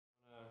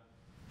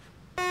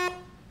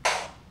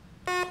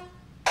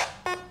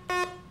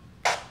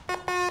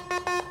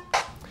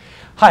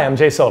Hi, I'm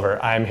Jay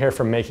Silver. I'm here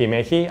from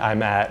Makey-Makey.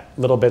 I'm at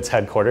littlebits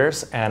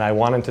headquarters, and I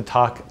wanted to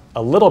talk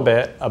a little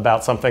bit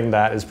about something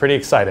that is pretty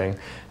exciting.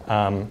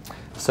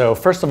 So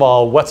first of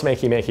all, what's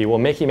Makey-Makey? Well,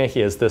 Makey-Makey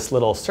is this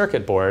little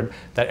circuit board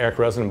that Eric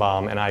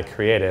Rosenbaum and I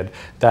created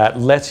that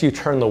lets you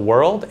turn the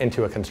world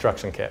into a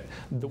construction kit.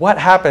 What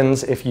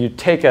happens if you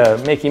take a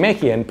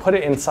Makey-Makey and put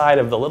it inside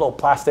of the little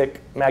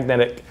plastic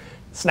magnetic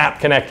snap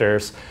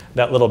connectors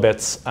that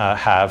littlebits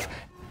have?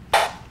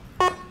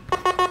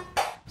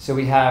 So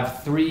we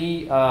have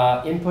three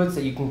inputs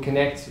that you can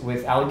connect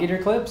with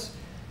alligator clips,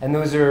 and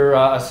those are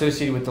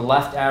associated with the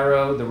left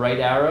arrow, the right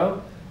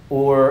arrow,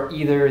 or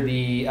either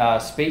the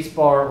space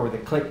bar or the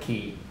click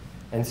key.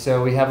 And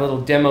so we have a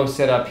little demo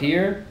set up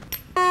here.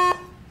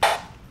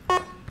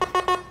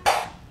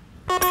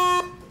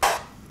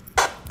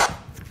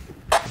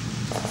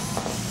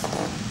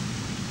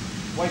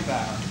 White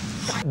bar.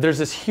 There's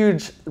this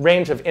huge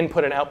range of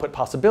input and output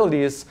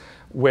possibilities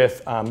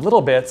with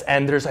littlebits,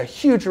 and there's a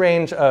huge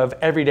range of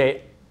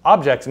everyday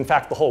objects, in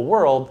fact the whole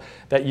world,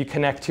 that you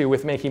connect to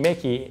with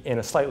Makey-Makey in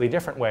a slightly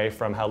different way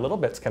from how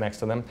littlebits connects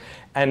to them.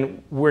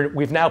 And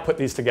we've now put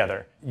these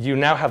together. You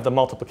now have the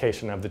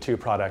multiplication of the two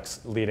products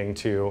leading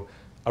to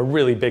a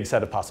really big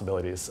set of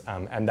possibilities,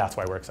 and that's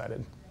why we're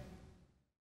excited.